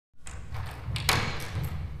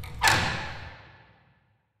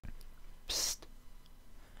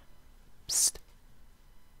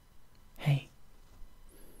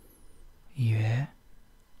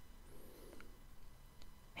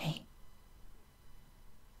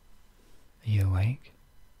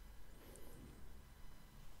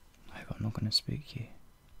hope I'm not going to spook you.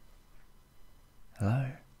 Hello?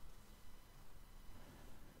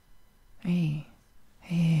 Hey,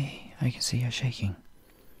 I can see you're shaking.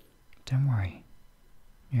 Don't worry.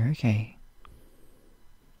 You're okay.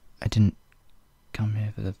 I didn't come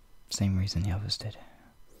here for the same reason the others did.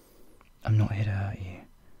 I'm not here to hurt you.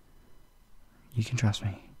 You can trust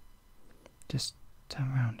me. Just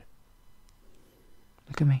turn around.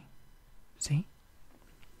 Look at me. See?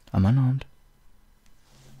 I'm unarmed.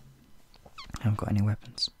 I haven't got any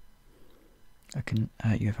weapons. I couldn't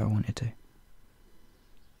hurt you if I wanted to.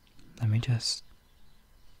 Let me just...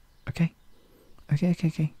 Okay.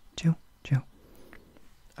 Chill.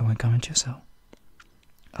 I won't come into your cell.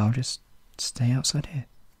 I'll just stay outside here.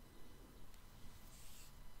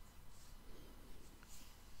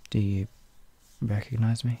 Do you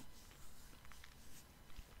recognize me?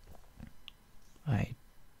 I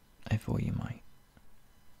thought you might.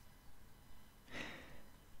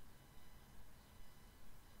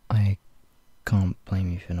 I can't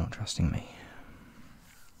blame you for not trusting me.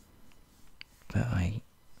 But I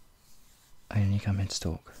only come here to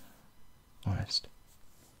talk. Honest.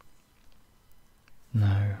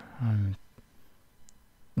 No, I'm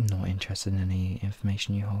not interested in any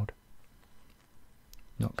information you hold.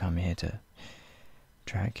 Not come here to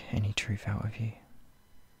drag any truth out of you.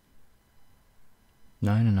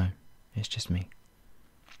 No, it's just me.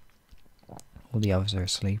 All the others are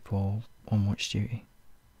asleep or on watch duty.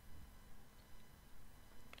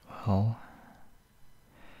 Well,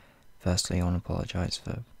 firstly I want to apologise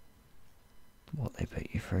for what they put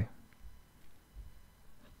you through.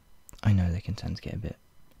 I know they can tend to get a bit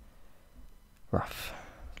rough,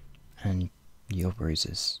 and your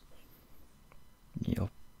bruises,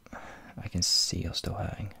 I can see you're still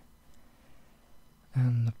hurting,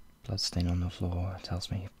 and the bloodstain on the floor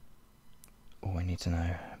tells me all I need to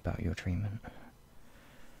know about your treatment.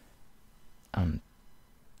 I'm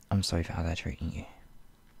sorry for how they're treating you.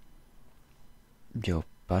 Your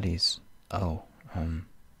buddies, I'm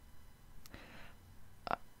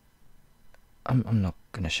not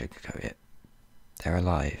gonna sugarcoat it. They're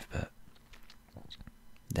alive, but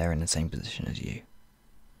they're in the same position as you.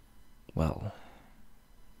 Well,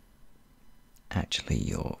 actually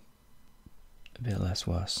you're a bit less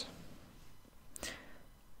worse.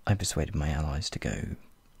 I persuaded my allies to go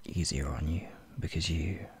easier on you because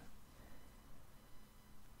you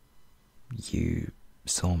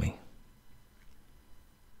saw me.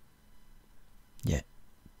 Yet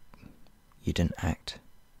you didn't act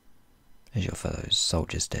as your fellow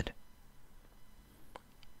soldiers did.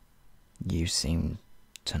 You seemed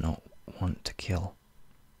to not want to kill.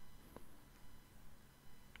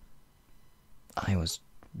 I was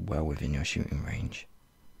well within your shooting range.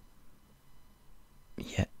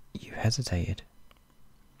 Yet you hesitated,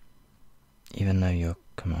 even though your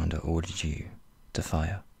commander ordered you to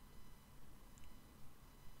fire.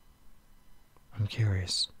 I'm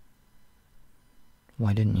curious.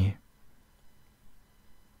 Why didn't you?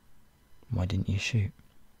 Why didn't you shoot?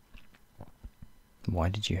 Why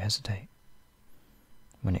did you hesitate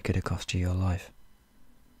when it could have cost you your life?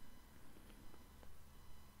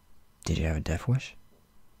 Did you have a death wish?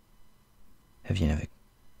 Have you never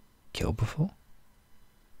killed before?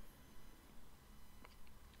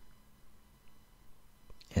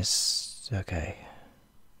 It's okay.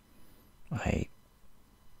 I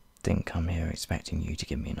didn't come here expecting you to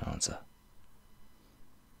give me an answer.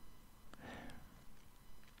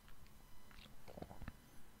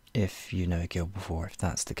 If you never killed before, if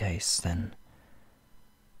that's the case, then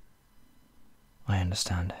I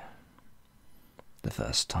understand. The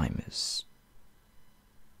first time is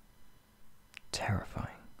terrifying.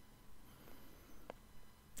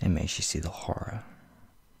 It makes you see the horror,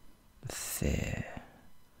 the fear,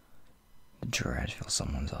 the dread fill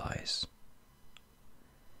someone's eyes.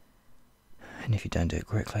 And if you don't do it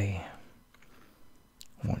quickly,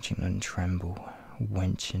 watching them tremble,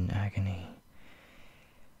 wench in agony,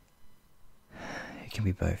 it can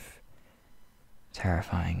be both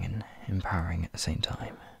terrifying and empowering at the same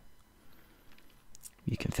time.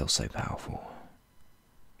 You can feel so powerful,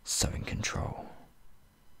 so in control,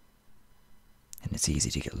 and it's easy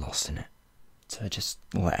to get lost in it. So just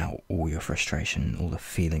let out all your frustration, all the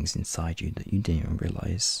feelings inside you that you didn't even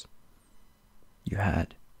realise you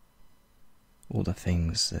had. All the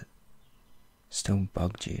things that still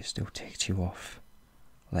bugged you, still ticked you off,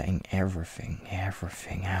 letting everything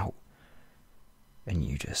out. And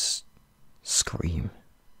you just scream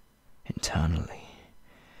internally.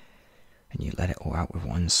 And you let it all out with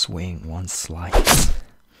one swing, one slice.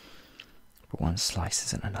 But one slice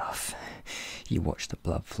isn't enough. You watch the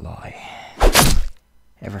blood fly.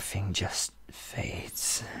 Everything just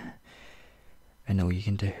fades. And all you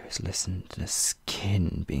can do is listen to the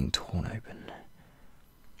skin being torn open.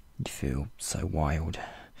 You feel so wild,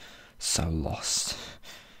 so lost,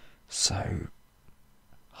 so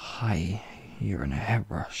high. You're in a head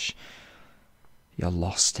rush. You're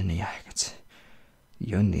lost in the act.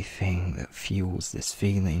 The only thing that fuels this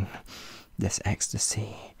feeling, this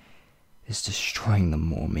ecstasy, is destroying them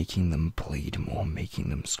more, making them bleed more, making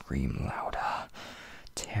them scream louder,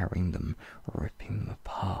 tearing them, ripping them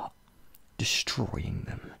apart, destroying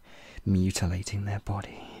them, mutilating their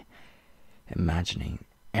body, imagining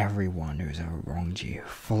everyone who's ever wronged you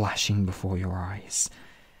flashing before your eyes,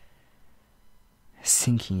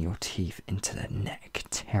 sinking your teeth into their neck,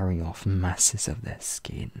 tearing off masses of their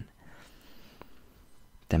skin,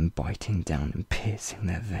 then biting down and piercing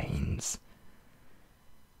their veins.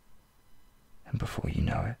 And before you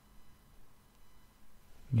know it,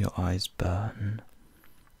 your eyes burn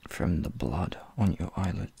from the blood on your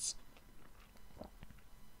eyelids.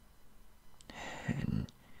 And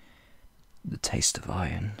the taste of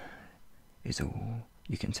iron is all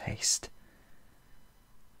you can taste.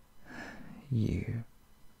 You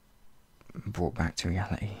brought back to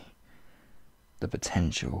reality the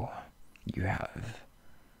potential you have,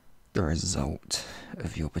 the result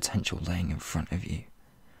of your potential laying in front of you.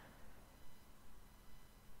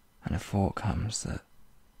 And a thought comes that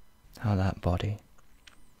how that body,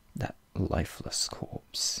 that lifeless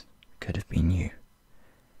corpse, could have been you,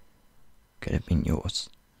 could have been yours,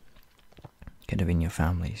 could have been your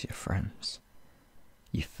family's, your friends.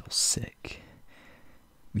 You feel sick,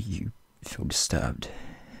 you feel disturbed,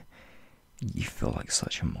 you feel like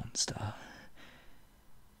such a monster.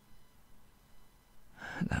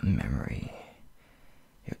 That memory,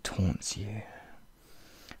 it taunts you,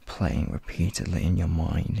 playing repeatedly in your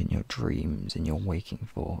mind, in your dreams, in your waking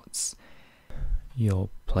thoughts. You're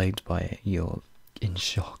plagued by it, you're in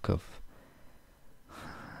shock of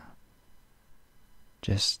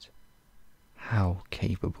just how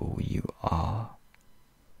capable you are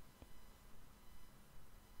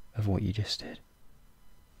of what you just did.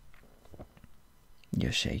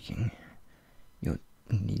 You're shaking, you're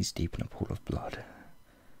knees deep in a pool of blood,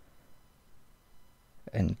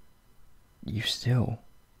 and you still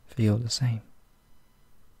feel the same.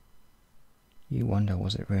 You wonder,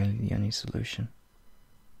 was it really the only solution?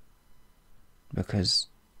 Because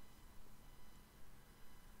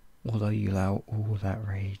although you allow all that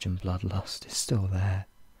rage and bloodlust is still there,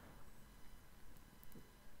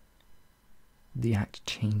 the act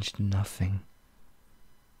changed nothing.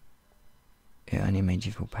 It only made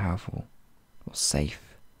you feel powerful or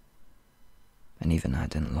safe, and even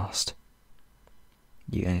that didn't last.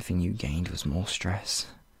 The only thing you gained was more stress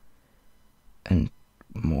and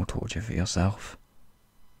more torture for yourself.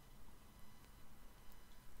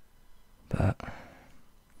 But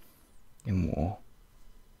in war,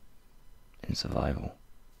 in survival,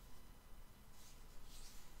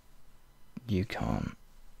 you can't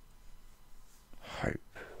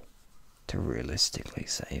hope to realistically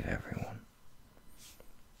save everyone,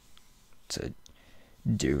 to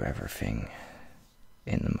do everything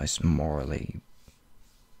in the most morally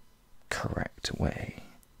correct way.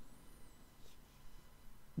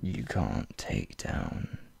 You can't take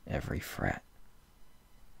down every threat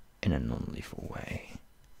in a non-lethal way.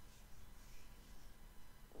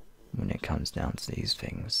 When it comes down to these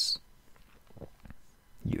things,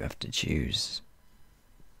 you have to choose.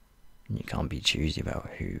 You can't be choosy about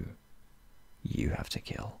who you have to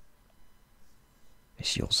kill.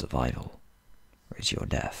 It's your survival, or it's your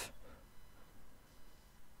death.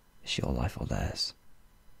 It's your life or theirs.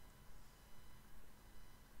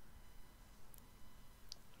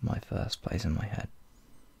 My first plays in my head,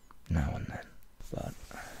 now and then, but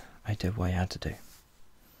I did what I had to do.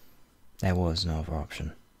 There was no other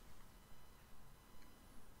option.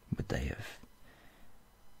 Would they have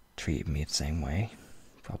treated me the same way?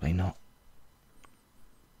 Probably not.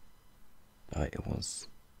 But it was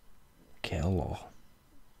kill or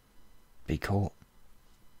be caught.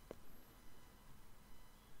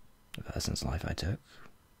 The person's life I took,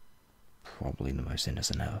 probably the most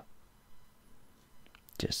innocent ever.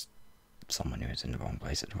 Just someone who was in the wrong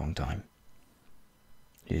place at the wrong time.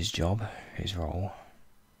 His job, his role,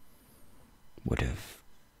 would have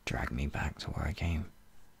dragged me back to where I came.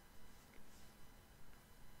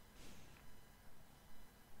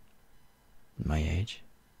 My age?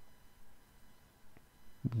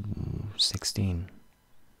 16.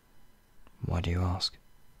 Why do you ask?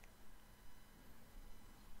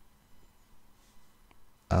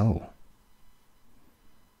 Oh.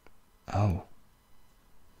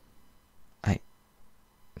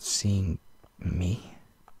 Seeing me?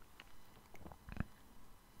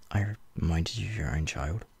 I reminded you of your own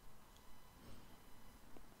child.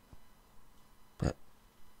 But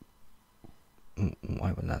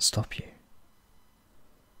why would that stop you?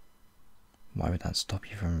 Why would that stop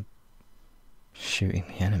you from shooting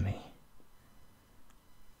the enemy?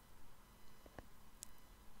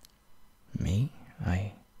 Me?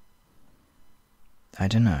 I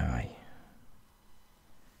don't know, I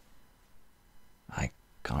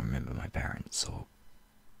can't remember my parents, or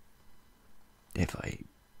if I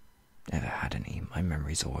ever had any. My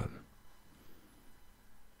memories are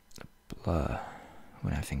a blur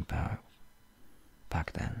when I think about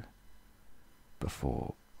back then,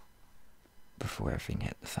 before everything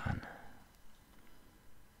hit the fan.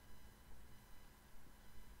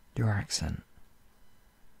 Your accent,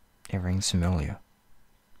 it rings familiar.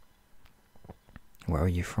 Where are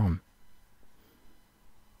you from?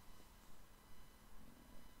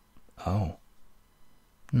 Oh,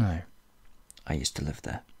 no, I used to live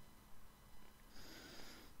there.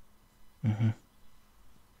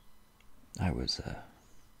 I was a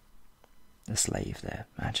slave there,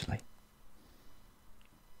 actually.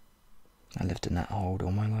 I lived in that hold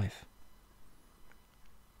all my life.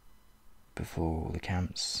 Before the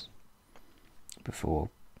camps,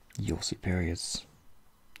 before your superiors,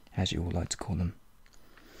 as you all like to call them,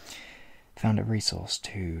 found a resource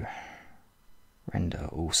to render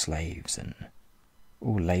all slaves and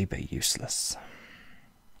all labour useless.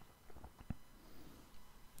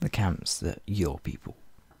 The camps that your people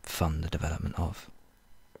fund the development of.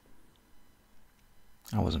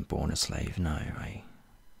 I wasn't born a slave, no.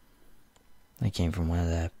 I came from one of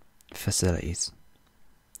their facilities,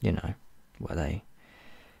 you know, where they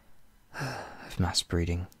have mass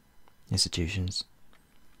breeding institutions,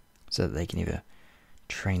 so that they can either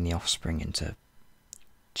train the offspring into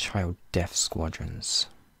child death squadrons,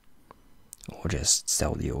 or just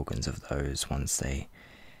sell the organs of those once they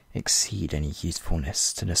exceed any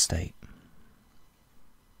usefulness to the state.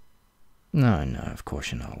 No, of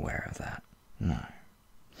course you're not aware of that. No.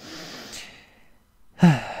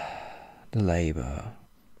 The labour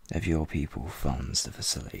of your people funds the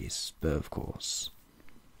facilities, but of course,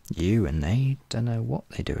 you and they don't know what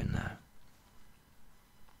they do in there.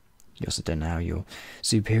 You also don't know how your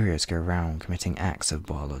superiors go around committing acts of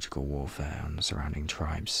biological warfare on the surrounding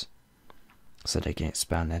tribes, so they can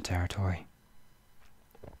expand their territory.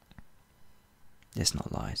 It's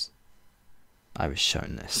not lies. I was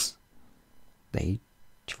shown this. They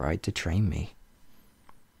tried to train me.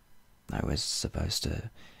 I was supposed to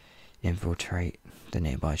infiltrate the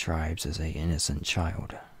nearby tribes as an innocent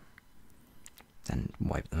child, then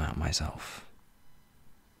wipe them out myself,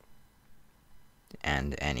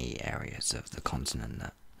 and any areas of the continent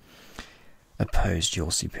that opposed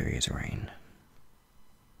your superior's reign.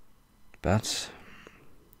 But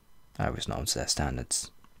I was not up to their standards.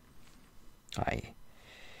 I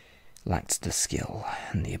lacked the skill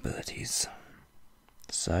and the abilities,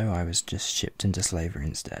 so I was just shipped into slavery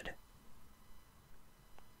instead.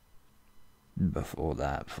 Before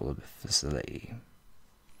that, before the facility,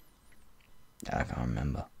 I can't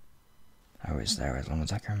remember. I was there as long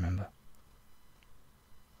as I can remember.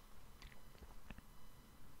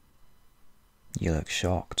 You look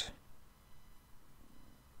shocked,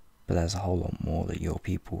 but there's a whole lot more that your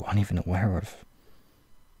people aren't even aware of.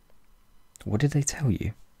 What did they tell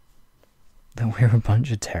you? That we're a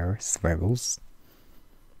bunch of terrorist rebels?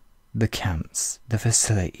 The camps, the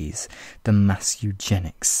facilities, the mass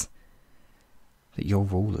eugenics that your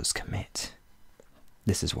rulers commit.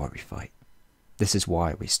 This is why we fight. This is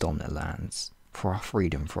why we storm their lands. For our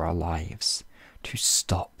freedom, for our lives. To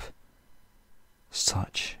stop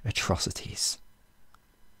such atrocities.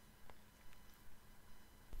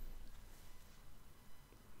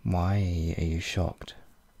 Why are you shocked?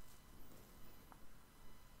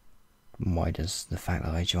 Why does the fact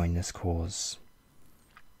that I joined this cause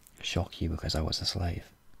shock you because I was a slave?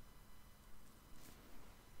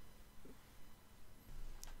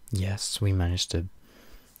 Yes, we managed to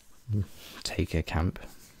take a camp.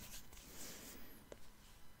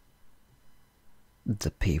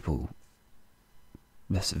 The people,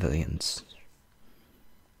 the civilians,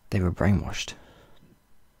 they were brainwashed.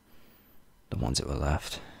 The ones that were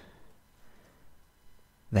left,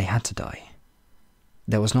 they had to die.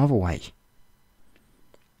 There was no other way.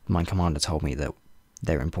 My commander told me that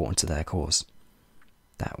they're important to their cause.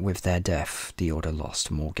 That with their death, the Order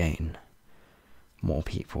lost more gain. More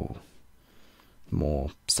people.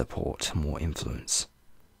 More support. More influence.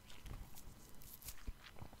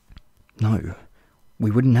 No.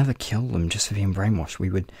 We would never kill them just for being brainwashed.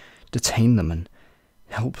 We would detain them and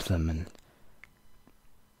help them and...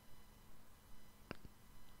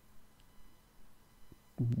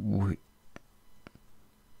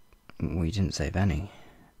 We didn't save any.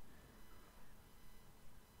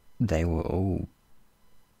 They were all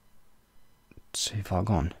too far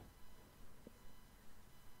gone.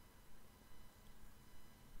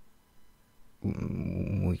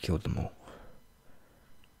 We killed them all.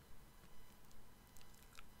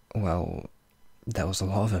 Well, there was a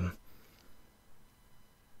lot of them.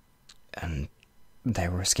 And they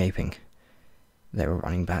were escaping. They were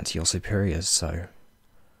running back to your superiors, so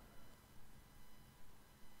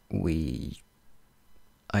we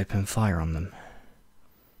opened fire on them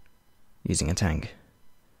using a tank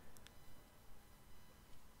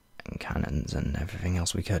and cannons and everything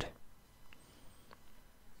else we could.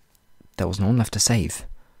 There was no one left to save.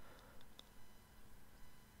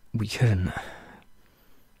 We couldn't.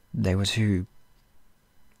 They were too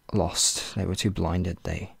lost. They were too blinded.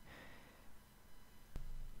 They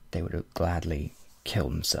would have gladly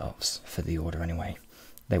killed themselves for the order anyway.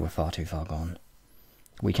 They were far too far gone.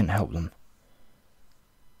 We couldn't help them.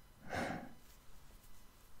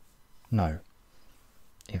 No.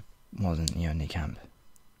 It wasn't the only camp.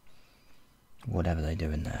 Whatever they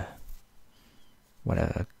do in there,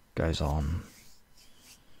 whatever goes on,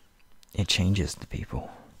 it changes the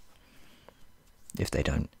people. If they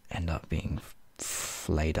don't end up being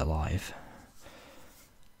flayed alive.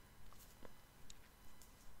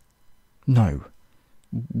 No.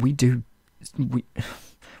 We don't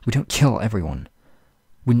kill everyone.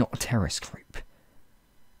 We're not a terrorist group.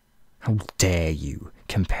 How dare you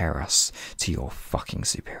compare us to your fucking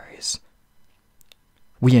superiors?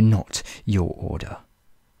 We are not your order.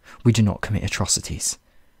 We do not commit atrocities.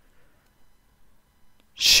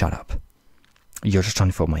 Shut up. You're just trying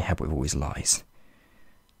to fill my head with all these lies.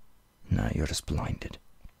 No, you're just blinded.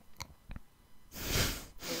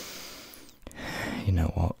 You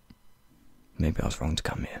know what? Maybe I was wrong to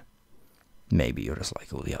come here. Maybe you're just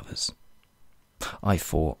like all the others. I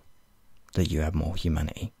thought that you had more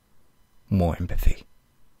humanity, more empathy.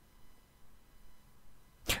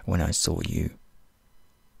 When I saw you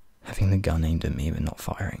having the gun aimed at me but not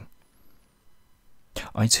firing,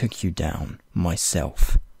 I took you down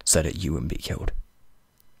myself so that you wouldn't be killed.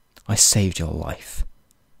 I saved your life.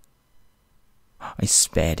 I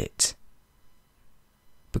spared it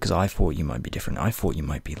because I thought you might be different. I thought you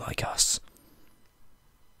might be like us.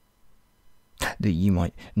 That you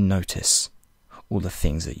might notice all the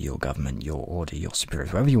things that your government, your order, your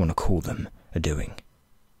superiors, whatever you want to call them, are doing.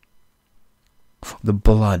 The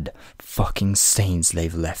blood fucking stains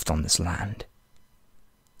they've left on this land.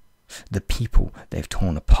 The people they've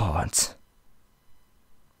torn apart.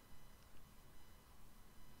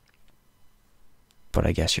 But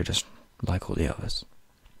I guess you're just like all the others.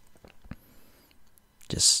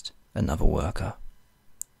 Just another worker.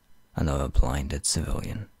 Another blinded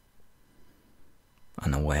civilian.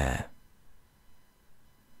 Unaware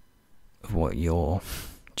of what your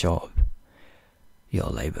job, your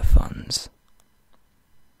labour funds.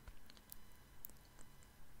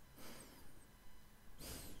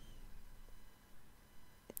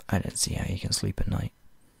 I don't see how you can sleep at night,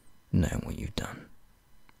 knowing what you've done.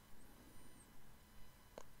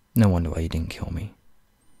 No wonder why you didn't kill me.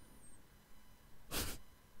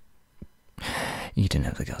 You didn't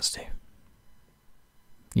have the guts to.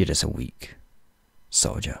 You're just a weak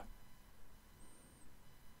soldier.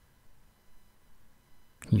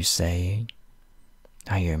 You say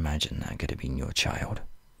how you imagine that could have been your child.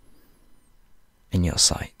 In your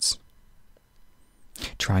sights.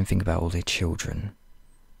 Try and think about all the children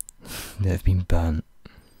that have been burnt,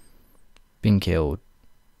 been killed,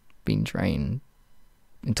 been trained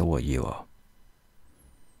into what you are.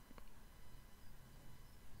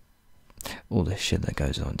 All the shit that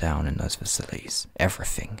goes on down in those facilities.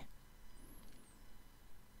 Everything.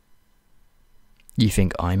 You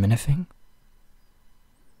think I'm anything?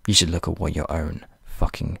 You should look at what your own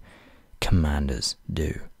fucking commanders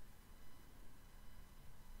do.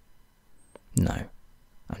 No,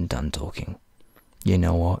 I'm done talking. You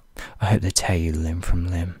know what? I hope they tear you limb from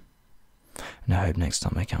limb. And I hope next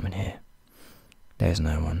time I come in here, there's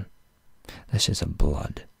no one. There's just a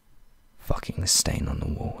blood fucking stain on the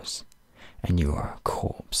walls. And you are a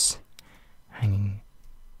corpse hanging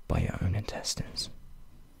by your own intestines.